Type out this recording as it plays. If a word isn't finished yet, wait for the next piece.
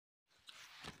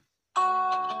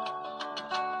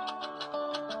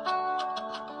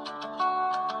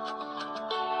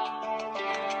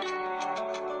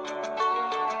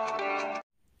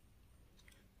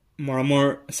মৰমৰ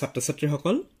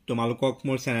ছাত্ৰ-ছাত্ৰীসকল তোমালোকক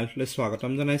মোৰ চেনেললৈ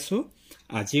স্বাগতম জনাইছো।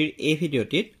 আজিৰ এই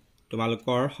ভিডিঅ'টিত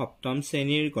তোমালোকৰ সপ্তম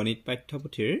শ্ৰেণীৰ গণিত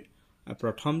পাঠ্যপুথিৰ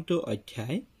প্ৰথমটো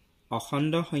অধ্যায়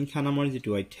অখণ্ড সংখ্যা নামৰ যেটো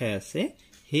অধ্যায় আছে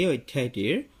সেই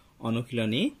অধ্যায়টিৰ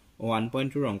অনুশীলনী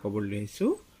 1.2 অংকবোৰ লৈছো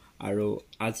আৰু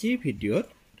আজিৰ ভিডিঅ'ত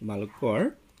তোমালোকৰ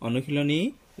অনুশীলনী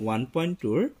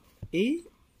 1.2 ৰ এই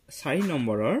 4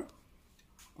 নম্বৰৰ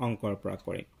অংকৰ পৰা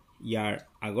কৰিম। ইয়াৰ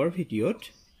আগৰ ভিডিঅ'ত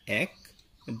 1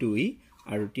 2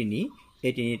 আৰু 3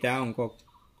 এই তিনিটা অংক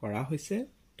কৰা হৈছে।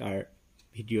 তাৰ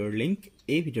ভিডিঅ'ৰ লিংক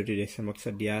এই ভিডিঅ'টিৰ ডেসক্ৰিপচন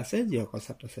বক্সত দিয়া আছে। যিসকল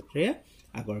ছাত্ৰ-ছাত্ৰীয়ে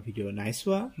আগৰ ভিডিঅ' নাই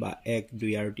চোৱা বা 1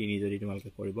 2 আৰু 3 যদি তোমালোকে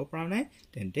কৰিব পৰা নাই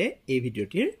তেন্তে এই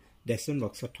ভিডিঅ'টিৰ ডেসক্ৰিপচন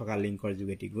বক্সত থকা লিংকৰ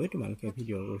যোগেদি গৈ তোমালোকে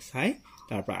ভিডিঅ'বোৰ চাই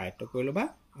তাৰ পৰা আয়ত্ত কৰি ল'বা।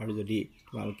 আৰু যদি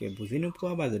তোমালোকে বুজি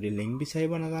নোপোৱা বা যদি লিংক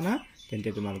বিচাৰিব নাজানা তেন্তে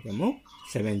তোমালোকে মোক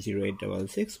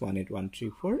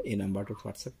 7086618134 এই নম্বৰটোত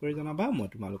হোৱাটছআপ কৰি জনাবা। মই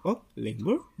তোমালোকক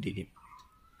লিংকবোৰ দি দিম।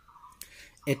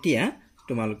 এতিয়া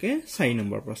তোমালোকে 4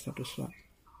 নম্বৰ প্ৰশ্নটো চোৱা।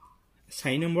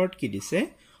 4 নম্বৰত কি দিছে?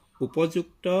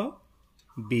 উপযুক্ত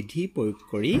বিধি প্ৰয়োগ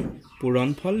কৰি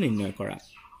পূৰণফল নিৰ্ণয় কৰা।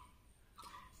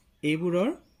 এইবোৰৰ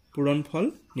পূৰণফল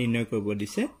নিৰ্ণয় কৰিব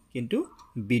দিছে, কিন্তু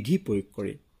বিধি প্ৰয়োগ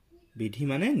কৰি। বিধি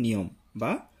মানে নিয়ম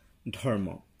বা ধৰ্ম।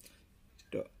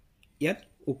 তো ইয়াত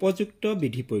উপযুক্ত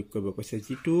বিধি প্ৰয়োগ কৰিব কৈছে।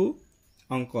 যিটো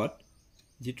অংকত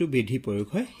যিটো বিধি প্ৰয়োগ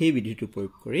হয় সেই বিধিটো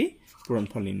প্ৰয়োগ কৰি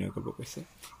পূৰণফল নিৰ্ণয় কৰিব কৈছে।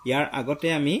 ইয়াৰ আগতে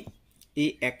আমি এই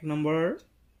 1 নম্বৰৰ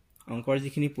অংকৰ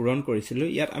যিখিনি পূৰণ কৰিছিলোঁ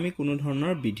ইয়াত আমি কোনো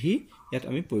ধৰণৰ বিধি ইয়াত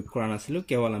আমি প্ৰয়োগ কৰা নাছিলোঁ,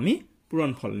 কেৱল আমি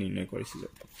পূৰণফল নিৰ্ণয় কৰিছিলোঁ।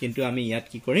 কিন্তু আমি ইয়াত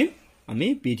কি কৰিম? আমি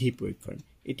বিধি প্ৰয়োগ কৰিম।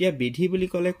 এতিয়া বিধি বুলি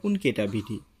ক'লে কোন কেইটা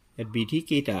বিধি? ইয়াত বিধি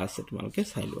কেইটা আছে তোমালোকে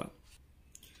চাই লোৱা।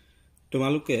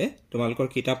 তোমালোকে তোমালোকৰ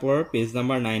কিতাপৰ পেজ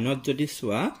নম্বৰ 9ত যদি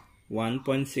চোৱা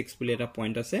 1.6 বুলি এটা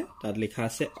পইণ্ট আছে, তাত লিখা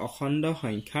আছে অখণ্ড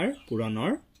সংখ্যাৰ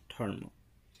পূৰণৰ ধৰ্ম।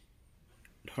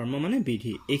 ধৰ্ম মানে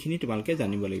বিধি। এইখিনি তোমালোকে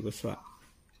জানিব লাগিব। চোৱা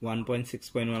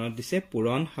 1.6.1ত দিছে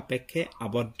পূৰণ সাপেক্ষে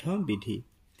আবদ্ধ বিধি।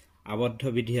 আবদ্ধ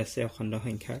বিধি আছে অখণ্ড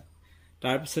সংখ্যাৰ।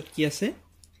 তাৰপিছত কি আছে?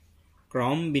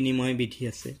 ক্ৰম বিনিময় বিধি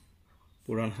আছে।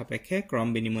 পূৰণ সাপেক্ষে ক্ৰম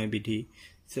বিনিময় বিধি।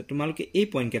 তোমালোকে এই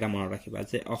পইণ্ট কেইটা মনত ৰাখিবা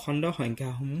যে অখণ্ড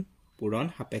সংখ্যাসমূহ পূৰণ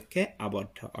সাপেক্ষে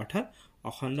আবদ্ধ, অৰ্থাৎ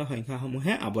অখণ্ড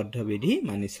সংখ্যাসমূহে আবদ্ধ বিধি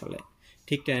মানি চলে।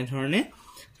 ঠিক তেনেধৰণে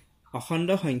অখণ্ড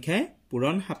সংখ্যাই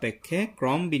পূৰণ সাপেক্ষে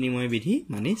ক্ৰম বিনিময় বিধি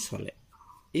মানি চলে।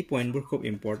 এই পইণ্টবোৰ খুব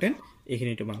ইম্পৰ্টেণ্ট,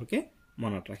 এইখিনি তোমালোকে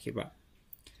মনত ৰাখিবা।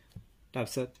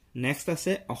 তাৰপিছত নেক্সট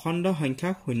আছে অখণ্ড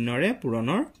সংখ্যাক শূন্যৰে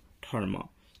পূৰণৰ ধৰ্ম।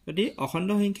 যদি অখণ্ড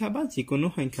সংখ্যা বা যিকোনো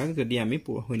সংখ্যাক যদি আমি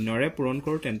শূন্যৰে পূৰণ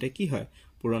কৰোঁ তেন্তে কি হয়?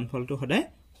 পূৰণফলটো সদায়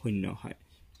শূন্য হয়।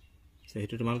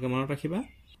 সেইটো তোমালোকে মনত ৰাখিবা।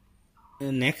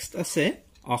 নেক্সট আছে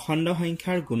অখণ্ড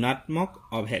সংখ্যাৰ গুণাত্মক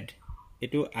অভেদ।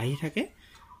 এইটো আহি থাকে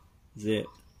যে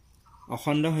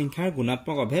অখণ্ড সংখ্যাৰ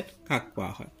গুণাত্মক অভেদ কাক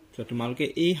কোৱা হয়। তো তোমালোকে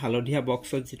এই হালধীয়া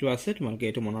বক্সত যিটো আছে তোমালোকে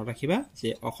এইটো মনত ৰাখিবা যে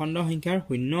অখণ্ড সংখ্যাৰ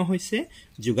 0 হৈছে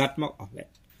যোগাত্মক অভেদ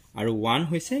আৰু 1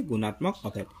 হৈছে গুণাত্মক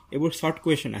অভেদ। এইবোৰ শ্বৰ্ট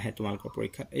কুৱেশ্যন আহে তোমালোকৰ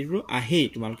পৰীক্ষাত। এইবোৰ আহেই,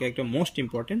 তোমালোকে একদম মোষ্ট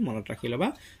ইম্পৰ্টেণ্ট মনত ৰাখি ল'বা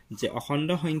যে অখণ্ড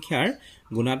সংখ্যাৰ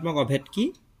গুণাত্মক অভেদ কি?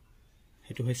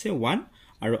 সেইটো হৈছে 1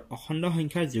 আৰু অখণ্ড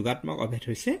সংখ্যাৰ যোগাত্মক অভেদ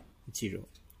হৈছে 0।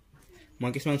 মই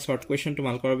কিছুমান শ্বৰ্ট কুৱেশ্যন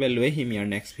তোমালোকৰ বাবে লৈ আহিম ইয়াৰ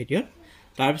নেক্সট ভিডিঅ'ত।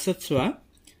 তাৰপিছত চোৱা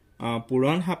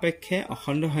পূৰণ সাপেক্ষে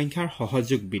অখণ্ড সংখ্যাৰ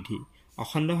সহযোগ বিধি।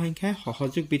 অখণ্ড সংখ্যাই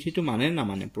সহযোগ বিধিটো মানে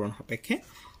নামানে পূৰণ সাপেক্ষে।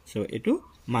 চ' এইটো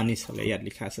মানি চলে। ইয়াত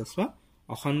লিখা আছে চোৱা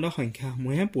অখণ্ড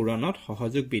সংখ্যাসমূহে পূৰণত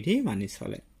সহযোগ বিধি মানি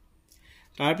চলে।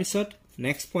 তাৰপিছত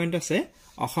নেক্সট পইণ্ট আছে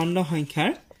অখণ্ড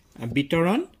সংখ্যাৰ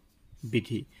বিতৰণ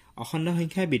বিধি। অখণ্ড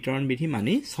সংখ্যাৰ বিতৰণ বিধি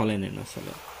মানি চলে নে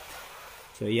নচলে।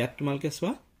 চ' ইয়াত তোমালোকে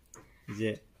চোৱা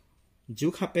যে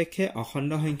যোগ সাপেক্ষে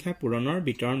অখণ্ড সংখ্যা পূৰণৰ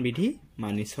বিতৰণ বিধি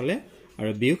মানি চলে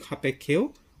আৰু বিয়োগ সাপেক্ষেও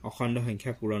অখণ্ড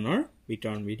সংখ্যা পূৰণৰ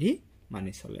বিতৰণ বিধি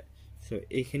মানি চলে। চ'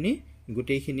 এইখিনি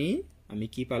গোটেইখিনি আমি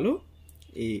কি পালোঁ?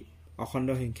 এই অখণ্ড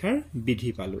সংখ্যাৰ বিধি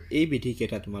পালোঁ। এই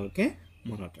বিধিকেইটা তোমালোকে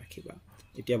মনত ৰাখিবা।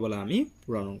 এতিয়া বলা আমি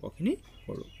পূৰণ অংকখিনি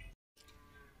কৰোঁ।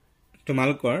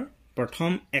 তোমালোকৰ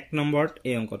প্ৰথম 1 নম্বৰত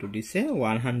এই অংকটো দিছে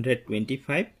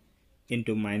 125 ×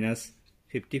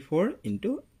 -54 ×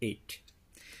 8।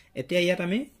 এতিয়া ইয়াত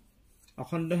আমি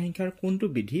অখণ্ড সংখ্যাৰ কোনটো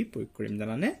বিধি প্ৰয়োগ কৰিম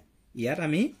জানানে? ইয়াত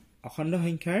আমি অখণ্ড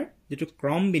সংখ্যাৰ যিটো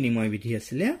ক্ৰম বিনিময় বিধি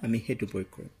আছিলে আমি সেইটো প্ৰয়োগ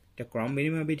কৰিম। এতিয়া ক্ৰম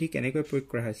বিনিময় বিধি কেনেকৈ প্ৰয়োগ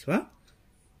কৰা হয় চোৱা।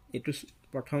 এইটো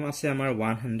প্ৰথম আছে আমাৰ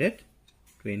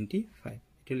 125,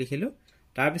 এইটো লিখিলোঁ।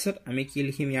 তাৰপিছত আমি কি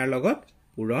লিখিম? ইয়াৰ লগত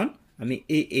পূৰণ আমি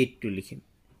এই 8টো লিখিম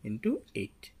 ×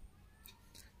 8।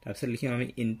 তাৰপিছত লিখিম আমি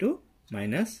 ×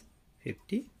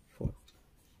 -54।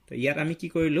 তো ইয়াত আমি কি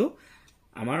কৰিলোঁ?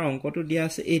 আমাৰ অংকটো দিয়া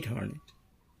আছে এই ধৰণে,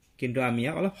 কিন্তু আমি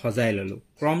ইয়াক অলপ সজাই ল'লোঁ।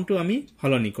 ক্ৰমটো আমি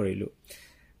সলনি কৰিলোঁ।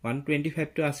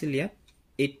 125টো আছিল ইয়াত,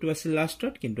 8টো আছিল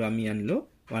লাষ্টত, কিন্তু আমি আনিলোঁ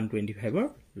 125ৰ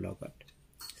লগত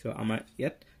সো আমাৰ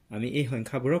ইয়াত আমি এই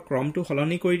সংখ্যাবোৰৰ ক্ৰমটো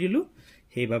সলনি কৰি দিলো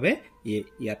সেইভাবে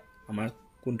ইয়াত আমাৰ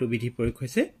কোনটো বিধি প্ৰয়োগ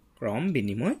হৈছে ক্ৰম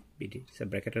বিনিময় বিধি সো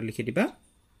ব্ৰেকেটত লিখি দিবা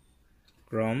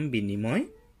ক্ৰম বিনিময়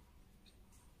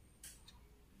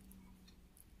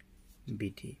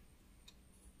বিধি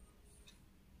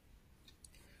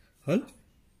হল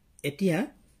এতিয়া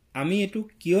আমি এটো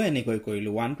কিয় এনেকৈ কৰিলো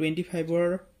 125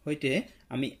 ৰ হৈতে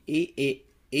আমি এই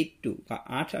 8 টো বা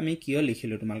 8 আমি কিয়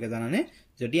লিখিলো তোমালকে জানানে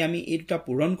যদি আমি এই দুটা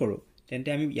পূৰণ কৰো তেন্তে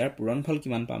আমি ইয়াৰ পূৰণফল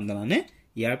কিমান পাম জানানে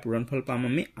ইয়াৰ পূৰণফল পাম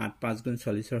আমি 8 5 গুণ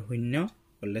 40 ৰ 0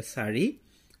 হলে 4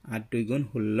 8 2 গুণ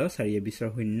 16 4 20 ৰ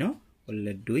 0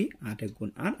 হলে 2 8 1 গুণ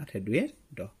 8 8 2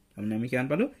 10 তাৰমানে আমি কিমান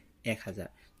পালো 1000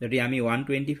 যদি আমি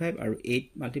 125 আৰু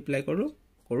 8 মাল্টিপ্লাই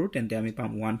কৰো তেন্তে আমি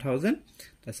পাম 1000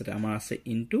 তাৰপিছত আমাৰ আছে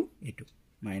ইনটু এটো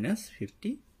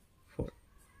 -54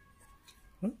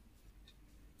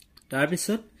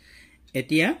 তাৰপিছত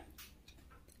এতিয়া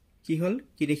কি হল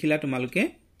কি দেখিলা তোমালোকে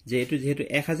যে এটো যেহেতু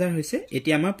 1000 হৈছে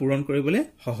এতিয়া আমাৰ পূৰণ কৰিবলৈ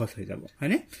সহজ হৈ যাব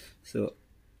হয়নে সো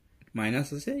মাইনাস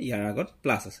আছে ইয়াৰ আগত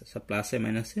প্লাস আছে সো প্লাসে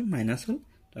মাইনাসে মাইনাস হল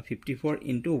তা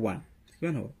 54 ইনটু 1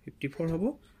 কিমান হ'ব 54 হ'ব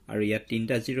আৰু ইয়াত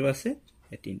তিনটা 0 আছে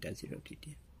এই তিনটা 0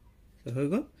 তেতিয়া সো হৈ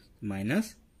গল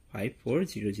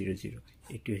 -54000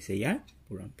 এটো হৈছে ইয়াৰ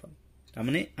পূৰণফল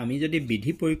তাৰমানে আমি যদি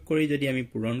বিধি প্ৰয়োগ কৰি যদি আমি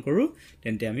পূৰণ কৰো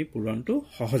তেন্তে আমি পূৰণটো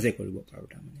সহজে কৰিব পাৰো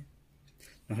তাৰমানে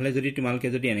নহলে যদি তোমালকে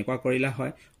যদি এনেকুৱা কৰিলা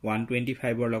হয়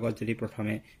 125 ৰ লগত যদি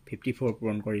প্ৰথমে 54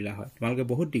 পূৰণ কৰিলা হয় তোমালকে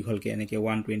বহুত দীঘলকে এনেকে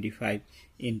 125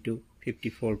 ইনটু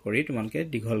 54 কৰি তোমালকে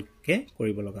দীঘলকে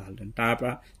কৰিব লগা হলতেন তাৰ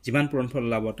পৰা যিমান পূৰণফল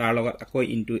লাভ তাৰ লগত আকৌ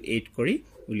ইনটু 8 কৰি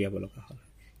উলিয়াব লগা হল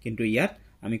কিন্তু ইয়াত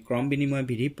আমি ক্ৰম বিনিময়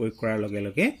বিধি প্ৰয়োগ কৰাৰ লগে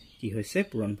লগে কি হৈছে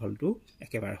পূৰণফলটো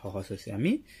একেবাৰে সহজ হৈছে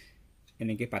আমি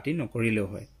এনেকে পাতি নকৰিলেও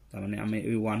হয় তাৰমানে আমি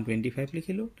 125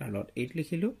 লিখিলো তাৰ লগত 8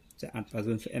 লিখিলো যে 8 5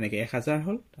 গুণ এনেকে 1000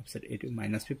 হল তাৰপিছত এটো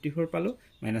 -54 পালো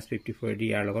 -54 দি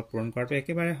ইয়াৰ লগত পূৰণ কৰাটো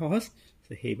একেবাৰে সহজ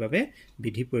সো সেইভাবে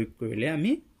বিধি প্ৰয়োগ কৰিলে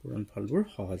আমি পূৰণফলবোৰ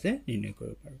সহজে নিৰ্ণয়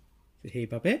কৰিব পাৰো সো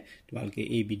সেইভাবে তোমালকে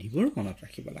এই বিধিবোৰ মনত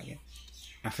ৰাখিব লাগে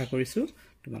আশা কৰিছো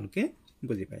তোমালকে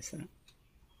বুজি পাইছা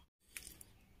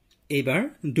এইবাৰ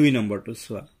 2 নম্বৰটো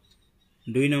চোৱা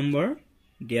 2 নম্বৰ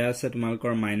দিয়া আছে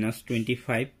তোমালকৰ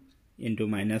 -25 into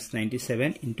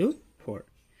 -97 into 4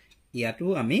 ইয়াতো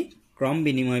আমি ক্ৰম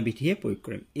বিনিময় বিধিয়ে প্ৰয়োগ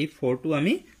কৰিম এই 4 টো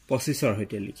আমি 25 ৰ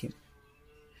হৈতে লিখিম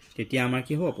তেতিয়া আমাৰ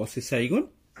কি হ'ব 25 4 গুণ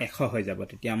 100 হৈ যাব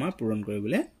তেতিয়া আমাৰ পূৰণ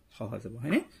কৰিবলৈ সহজ হ'ব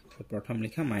হয়নে তো প্ৰথম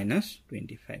লিখা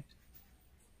 -25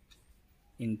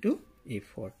 into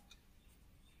a4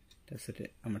 তাৰপিছতে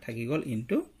আমাৰ থাকি গল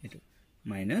into এটো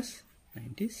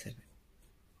 -97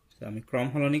 তো আমি ক্ৰম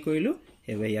সলনি কৰিলো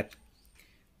হেবে ইয়াত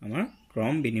আমাৰ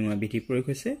ক্ৰম বিনিময় বিধি প্ৰয়োগ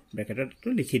হৈছে ব্ৰেকেটত তো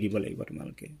লিখি দিব লাগিব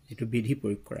তোমালকে যেটো বিধি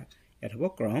প্ৰয়োগ কৰা ইয়াত হ'ব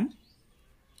ক্ৰম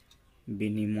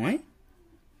বিনিময়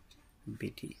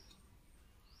বিধি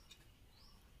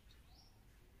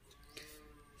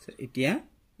সো এতিয়া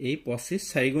এই 25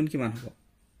 4 গুণ কিমান হ'ব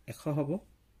 100 হ'ব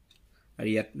আৰু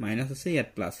ইয়াত মাইনাস আছে ইয়াত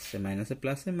প্লাস আছে মাইনাসে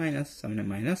প্লাসে মাইনাস সামনে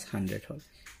 -100 হল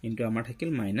কিন্তু আমাৰ থাকিল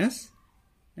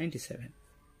 -97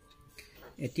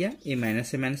 এতিয়া এই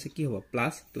মাইনাসে মাইনাসে কি হ'ব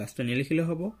প্লাস প্লাসটো নিলিখিলে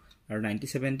হ'ব আৰু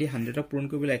 97 দি 100 ক পূৰণ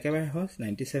কৰিবলৈ একেবাৰে সহজ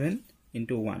 97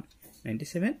 into 1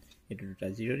 97 এটো দুটা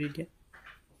 0 দি দিয়া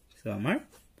সো আমাৰ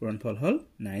পূৰণফল হল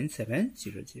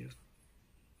 9700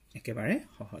 একেবাৰে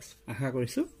সহজ আশা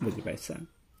কৰিছো বুজি পাইছা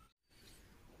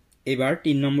এবাৰ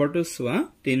 3 নম্বৰটো চোৱা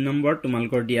 3 নম্বৰ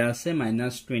তোমালকৰ দিয়া আছে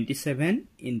 -27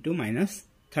 into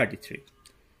 -33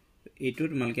 এটো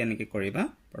তোমালকে এনেকে কৰিবা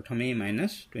প্ৰথমে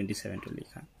 -27 টো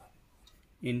লিখা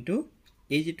into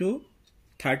এই যেটো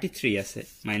 33 আছে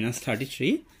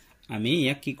 -33 আমি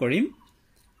ইয়াক কি কৰিম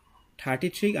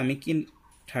 33 আমি কি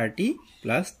 30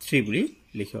 plus 3 বুলি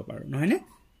লিখিব পাৰো নহয় নে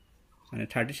মানে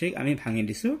 33 আমি ভাঙি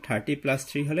দিছো 30 plus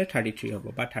 3 হলে 33 হ'ব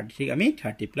বা 33 আমি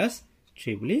 30 plus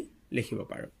 3 বুলি লিখিব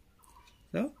পাৰো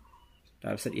তো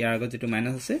তাৰপিছত ইয়াৰ আগত যেটো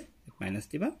মাইনাস আছে মাইনাস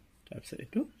দিবা তাৰপিছত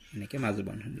এটো এনেকে মাজু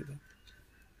বন্ধন দিবা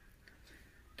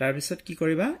তাৰপিছত কি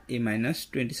কৰিবা এই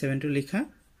 -27 টো লিখা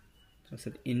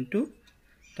তাৰপিছত ইনটু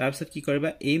তাৰপিছত কি কৰিবা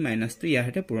এই মাইনাসটো ইয়াৰ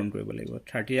হেতে পূৰণ কৰিব লাগিব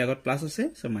 30 ৰ আগত প্লাস আছে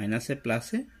সো মাইনাসে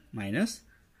প্লাসে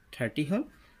 -30 হল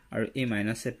আৰু এই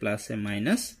মাইনাসে প্লাসে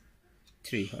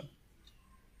 -3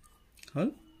 হল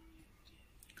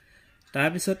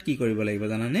তাৰপিছত কি কৰিব লাগিব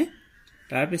জানানে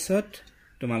তাৰপিছত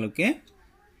তোমালোকে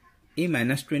এই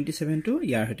 -27 টো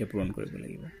ইয়াৰ হেতে পূৰণ কৰিব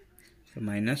লাগিব সো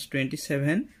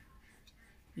 -27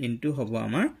 ইনটু হ'ব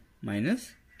আমাৰ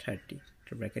 -30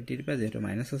 তো ব্ৰেকেট দি দিবা যেটো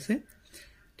মাইনাস আছে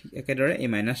ঠিক একেদৰে এই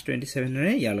 -27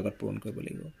 ৰে ইয়াৰ লগত পূৰণ কৰিব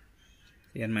লাগিব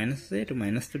ইয়াত মাইনাস আছে এটো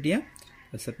মাইনাসটো দিয়া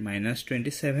তাৰপিছত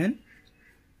 -27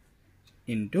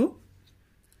 ইনটু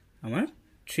আমাৰ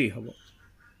 3 হ'ব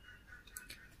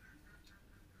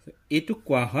এইটো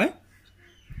কোৱা হয়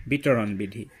বিতৰণ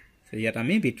বিধি ইয়াত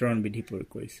আমি বিতৰণ বিধি প্ৰয়োগ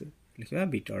কৰিছো লিখিবা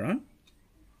বিতৰণ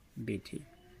বিধি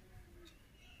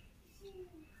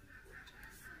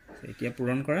এতিয়া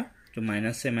পূৰণ কৰা তো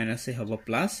মাইনাস এ হ'ব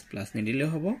প্লাস নিদিলে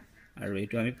হ'ব আৰু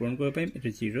এইটো আমি পূৰণ কৰিব পাৰিম এইটো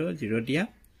 0 0 দিয়া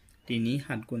 3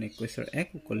 7 গুণ 21 ৰ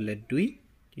 1 উকললে 2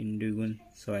 3 2 গুণ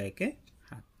 6 1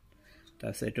 7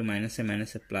 তাৰপিছত এইটো মাইনাস এ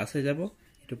প্লাস হৈ যাব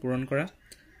এইটো পূৰণ কৰা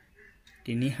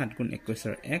 3 7 গুণ 21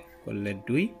 ৰ 1 উকললে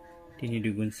 2 3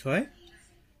 2 গুণ 6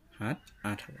 7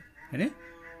 8 হ'ব হয়নে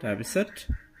তাৰপিছত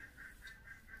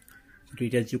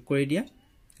দুইটা যোগ কৰি দিয়া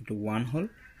এইটো 1 হ'ল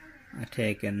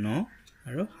 8 1 9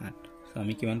 আৰু 7 সো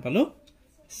আমি কিমান পালো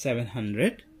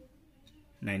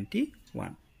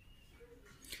 791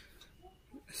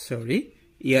 সৰি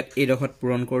ইয়াত এই দখত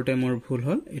পূৰণ কৰোতে মোৰ ভুল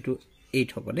হ'ল এটো 8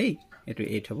 হ'ব দেই এটো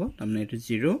 8 হ'ব তাৰমানে এটো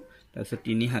 0 তাৰপিছত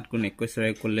 3 7 গুণ 21 ৰ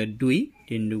কৰিলে 2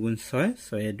 3 2 গুণ 6 6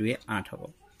 2 8 হ'ব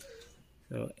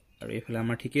সো আৰু এইফালে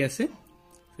আমাৰ ঠিকই আছে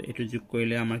সো এটো যোগ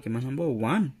কৰিলে আমাৰ কিমান হ'ব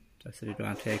 1 তাৰপিছত এটো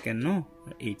 8 1 9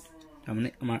 আৰু 8 তাৰমানে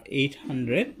আমাৰ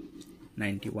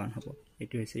 891 হ'ব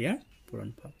এটো হৈছে ইয়াৰ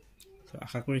পূৰণফল সো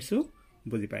আশা কৰিছো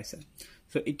বুজি পাইছা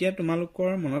সো এতিয়া তোমালোকৰ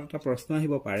মনত এটা প্ৰশ্ন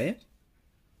আহিব পাৰে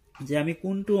যে আমি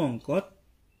কোনটো অংকত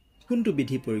কোনটো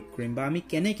বিধি প্ৰয়োগ কৰিম বা আমি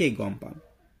কেনেকৈ গম পাম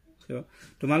সো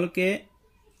তোমালোকে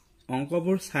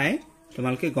অংকবোৰ চাই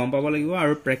তোমালোকে গম পাব লাগিব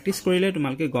আৰু প্ৰেক্টিস কৰিলে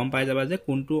তোমালোকে গম পাই যাবা যে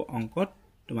কোনটো অংকত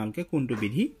তোমালোকে কোনটো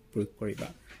বিধি প্ৰয়োগ কৰিবা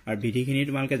আৰু বিধিখিনি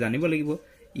তোমালোকে জানিব লাগিব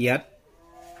ইয়াত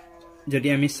যদি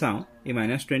আমি চাও এই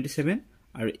 -27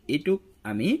 আৰু এটুক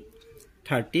আমি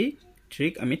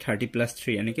 33 আমি 30 +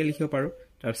 3 এনেকৈ লিখিব পাৰো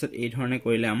তাৰপিছত এই ধৰণে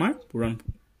কৰিলে আমাৰ পূৰণ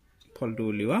ফলটো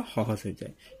উলিওৱা সহজ হৈ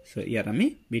যায় সো ইয়াত আমি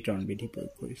বিতৰণ বিধি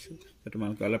প্ৰয়োগ কৰিছো তো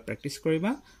তোমালোকে অলপ প্ৰেক্টিস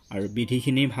কৰিবা আৰু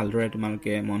বিধিখিনি ভালদৰে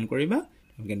তোমালোকে মন কৰিবা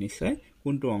তোমালোকে নিশ্চয়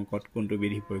কোনটো অংকত কোনটো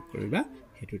বিধি প্ৰয়োগ কৰিবা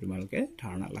হেতু তোমালোকে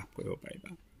ধাৰণা লাভ কৰিব পাৰিবা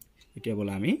এতিয়া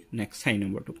বলা আমি নেক্সট 4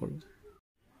 নম্বৰটো কৰো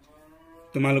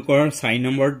তোমালোকৰ 4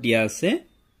 নম্বৰত দিয়া আছে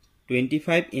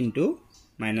 25 *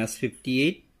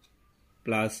 -58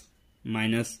 plus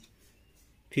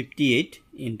 -58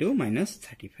 into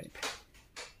 -35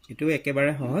 এটো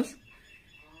একেবাৰে সহজ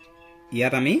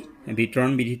ইয়াত আমি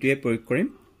বিতৰণ বিধিটোৱে প্ৰয়োগ কৰিম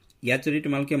ইয়াত যদি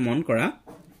তোমালোকে মন কৰা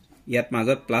ইয়াত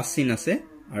মাজত প্লাস চিন আছে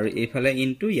আৰু এইফালে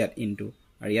ইনটু ইয়াত ইনটু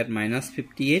আৰু ইয়াত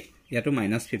 -58 ইয়াতো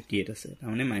 -58 আছে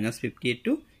তাৰমানে -58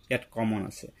 টো ইয়াত কমন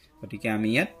আছে গতিকে আমি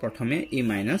ইয়াত প্ৰথমে এই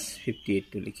 -58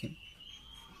 টো লিখিম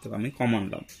তো আমি কমন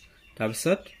লম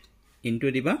তাৰপিছত ইনটু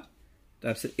দিবা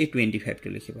তাৰপিছত এই 25 টো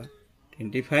লিখিবা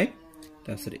 25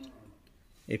 তাৰপিছত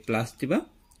এই প্লাস দিবা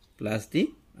প্লাস দি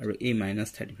আৰু এই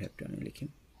 -35 টো আমি লিখিম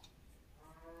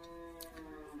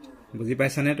বুজি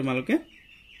পাইছানে তোমালোকে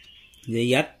যে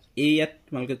ইয়াত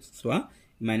তোমালোকে চোৱা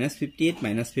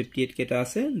 -58 কেটা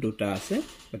আছে দুটা আছে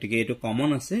গতিকে এটো কমন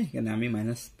আছে মানে আমি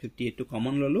 -58 টো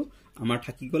কমন ললো আমাৰ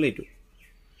থাকি গল এটো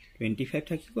 25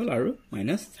 থাকি গল আৰু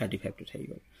 -35 টো থাকি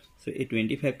গল সো এই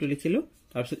 25 টো লিখিলো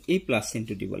তাৰপিছত এই প্লাস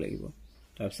চিনটো দিব লাগিব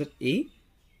তাৰপিছত এই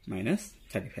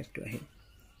 -35 টো আহিল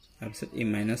তাৰপিছত এই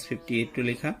 -58 টো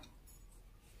লিখা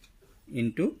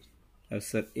ইনটু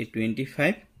তাৰপিছত এই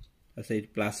 25 তাৰপিছত এই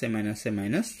প্লাসে মাইনাসে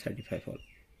 -35 হল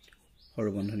সৰু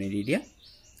বন্ধনী দি দিয়া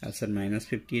তাৰপিছত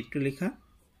 -58 টো লিখা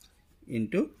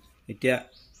ইনটু এতিয়া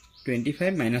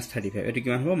 25 -35 এটো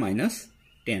কিমান হ'ব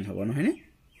 -10 হ'ব নহয়নে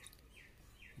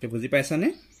এটো বুজি পাইছানে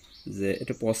যে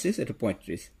এটো 25 এটো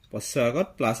 35 25 আগত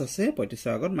প্লাস আছে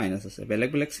 35 আগত মাইনাস আছে বেলেগ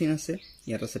বেলেগ চিন আছে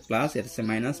ইয়াত আছে প্লাস ইয়াত আছে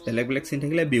মাইনাস বেলেগ বেলেগ চিন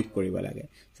থাকিলে বিয়োগ কৰিব লাগে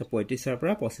সো 35 ৰ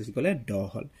পৰা 25 গলে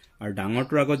 10 হল আৰু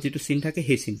ডাঙৰটোৰ আগত যেটো চিন থাকে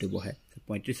সেই চিনটো বহায়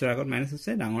 35 ৰ আগত মাইনাস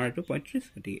আছে ডাঙৰ এটো 35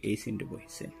 গতিকে এই চিনটো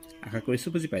বহিছে আশা কৰিছো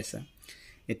বুজি পাইছা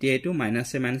এতিয়া এটো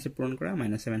মাইনাসে পূৰণ কৰা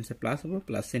মাইনাসে প্লাস হ'ব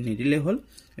প্লাস চিন নিদিলে হল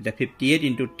এটা 58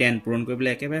 * 10 পূৰণ কৰিবলৈ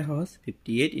একেবাৰে সহজ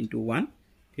 58 * 1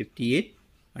 58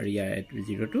 আৰু ইয়াৰ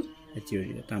 0 টো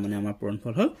 0 তাৰ মানে আমাৰ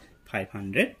পূৰণফল হল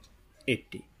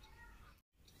 580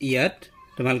 ইয়াত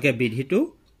তোমালোকে বিধিটো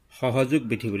সহযোগ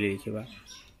বিধি বুলি লিখিবা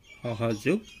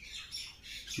সহযোগ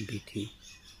বিধি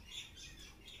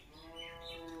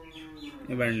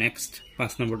এবাৰ নেক্সট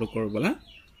 5 নম্বৰটো কৰো বলা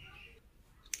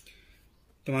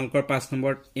তোমালোকৰ 5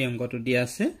 নম্বৰত এই অংকটো দিয়া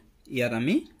আছে ইয়াত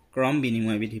আমি ক্ৰম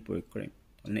বিনিময় বিধি প্ৰয়োগ কৰিম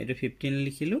মানে এটো 15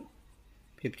 লিখিলো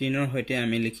 15 ৰ হৈতে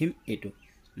আমি লিখিম এটো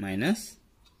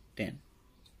 -10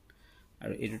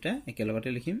 আৰু এই দুটা একেলগতে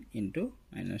লিখিম ইনটু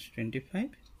 -25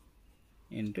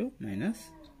 ইনটু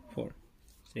 -4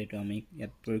 সেইটো আমি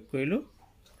ইয়াত প্ৰয়োগ কৰিলো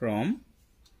ক্ৰম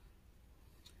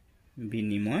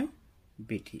বিনিময়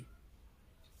বিধি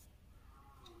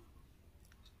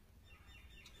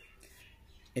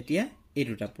এতিয়া এই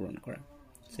দুটা পূৰণ কৰা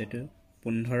সেটো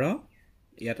 15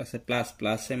 ইয়াত আছে প্লাস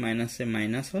প্লাসে মাইনাসে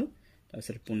মাইনাস হল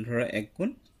তাৰপিছত 15 1 গুণ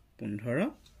 15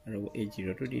 আৰু এই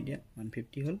 0 টো দি দিয়া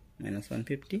 150 হল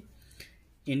 -150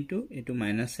 ইনটু এটো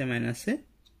মাইনাসে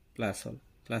প্লাস হল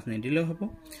প্লাস নিদিলেও হ'ব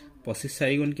 25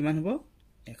 4 গুণ কিমান হ'ব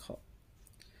 100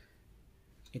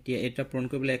 এতিয়া এটা পূৰণ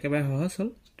কৰিবলৈ একেবাৰে সহজ হল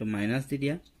তো মাইনাস দি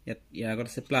দিয়া ইয়াৰ আগত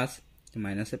আছে প্লাস তো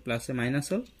মাইনাসে প্লাসে মাইনাস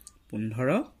হল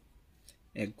 15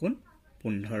 1 গুণ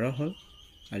 15 হল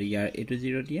আৰু ইয়াৰ এটো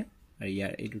 0 দিয়া আৰু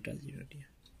ইয়াৰ এই দুটা 0 দিয়া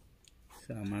সো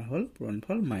আমাৰ হল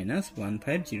পূৰণফল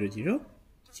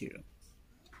 -15000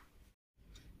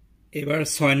 এবাৰ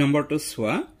 6 নম্বৰটো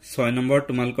চোৱা 6 নম্বৰ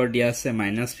তোমালকৰ দিয়া আছে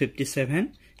 -57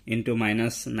 into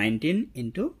 -19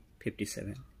 into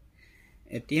 57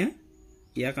 এতিয়া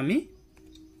ইয়াক আমি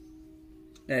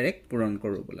ডাইৰেক্ট পূৰণ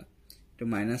কৰো বলা তো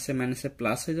মাইনাসে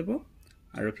প্লাস হৈ যাব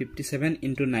আৰু 57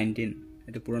 into 19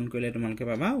 এটো পূৰণ কৰিলে তোমালকে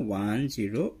পাবা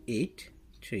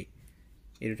 1083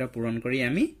 এটা পূৰণ কৰি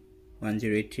আমি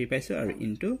 1083 পাইছো আৰু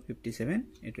into 57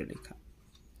 এটো লিখা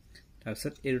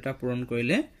তাৰপিছত এটা পূৰণ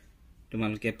কৰিলে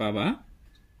তোমালকে পাবা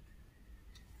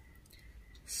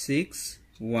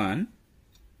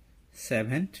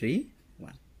 61731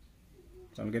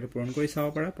 তোমালকে এটো পূৰণ কৰি চাব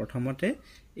পাৰা প্ৰথমতে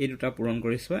এই দুটা পূৰণ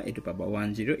কৰি চোৱা এটো পাবা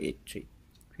 1083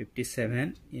 57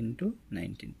 into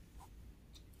 19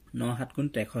 9 7 গুণ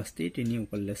 63 3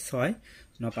 উকললে 6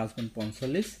 9 5 গুণ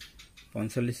 45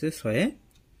 45 6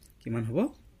 কিমান হ'ব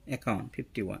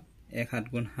 51 1 7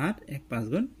 গুণ 7 1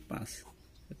 5 গুণ 5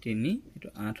 3 এটো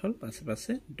 8 হল 5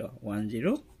 5 10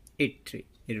 1083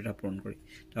 এটোটা পূৰণ কৰি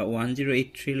তা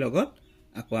 1083 লগত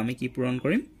আকৌ আমি কি পূৰণ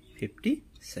কৰিম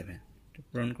 57 তো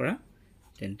পূৰণ কৰা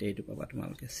তেন্তে এটো পাবা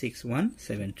তোমালকে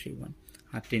 61731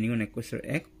 7 3 গুণ 21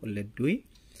 1 হলে 2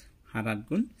 7 8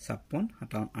 গুণ 56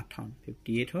 57 58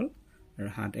 58 হল আৰু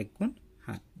 7 1 গুণ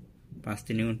 7 5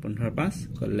 3 গুণ 15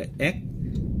 5 হলে 1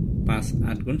 5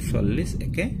 8 গুণ 40 1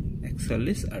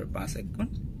 41 আৰু 5 1 গুণ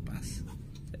 5 1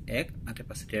 8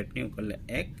 5 13 হলে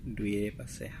 1 2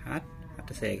 পাছে 7 8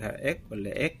 11 1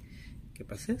 হলে 1 কে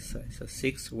পাছে 6 so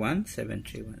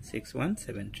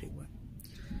 61731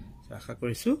 আশা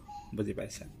কৰিছো বুজি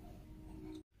পাইছা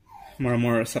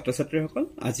মৰমৰ ছাত্ৰ ছাত্ৰীসকল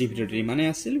আজি ভিডিওটো ইমানে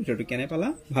আছিল ভিডিওটো কেনে পালা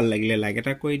ভাল লাগিলে লাইক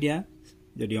এটা কৰি দিয়া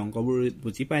যদি অংকবোৰ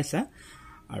বুজি পাইছা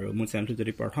আৰু মোৰ চেনেলটো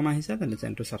যদি প্ৰথম আহিছা তেন্তে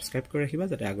চেনেলটো সাবস্ক্ৰাইব কৰি ৰাখিবা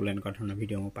যাতে আগলৈ এনেকুৱা ধৰণৰ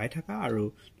ভিডিও পাই থাকা আৰু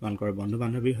তোমালোকৰ বন্ধু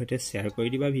বান্ধৱীৰ সৈতে শেয়াৰ কৰি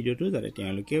দিবা ভিডিওটো যাতে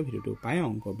তেওঁলোকেও ভিডিওটো পায়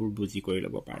অংকবোৰ বুজি কৰি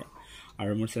ল'ব পাৰে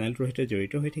আৰু মোৰ চেনেলটোৰ সৈতে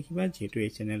জড়িত হৈ থাকিবা যেহেতু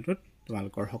এই চেনেলটোত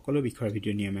তোমালোকৰ সকলো বিষয়ৰ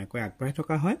ভিডিও নিয়মীয়াকৈ আগবঢ়াই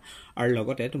থকা হয় আৰু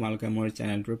লগতে তোমালোকে মোৰ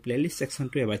চেনেলটোৰ প্লেলিষ্ট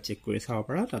সেকশনটো এবাৰ চেক কৰি চাব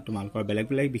পাৰা তাত তোমালোকৰ বেলেগ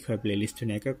বেলেগ বিষয়ৰ প্লেলিষ্ট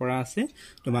ধুনীয়াকৈ কৰা আছে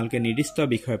তোমালোকে নিৰ্দিষ্ট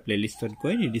বিষয়ৰ প্লেলিষ্টত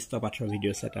গৈ নিৰ্দিষ্ট পাঠৰ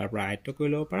ভিডিও সেটাৰ পৰা আয়ত্ত কৰি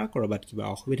ল'ব পাৰা কৰবাত কিবা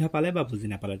অসুবিধা পালে বা বুজি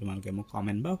নাপালে তোমালোকে মোক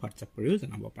কমেন্ট বা হোৱাটছআপ কৰিও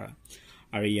জনাব পাৰা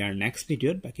আৰু ইয়াৰ নেক্সট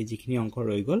ভিডিওত বাকি যিখিনি অংক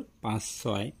ৰৈ গ'ল 5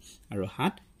 6 আৰু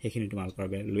 7 সেইখিনি তোমালোকৰ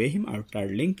বাবে লৈ আহিম আৰু তাৰ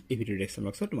লিংক এই ভিডিও ডেসক্ৰিপচন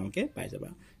বক্সত তোমালোকে পাই যাবা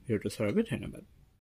ভিডিওটো চাবৰ বাবে ধন্যবাদ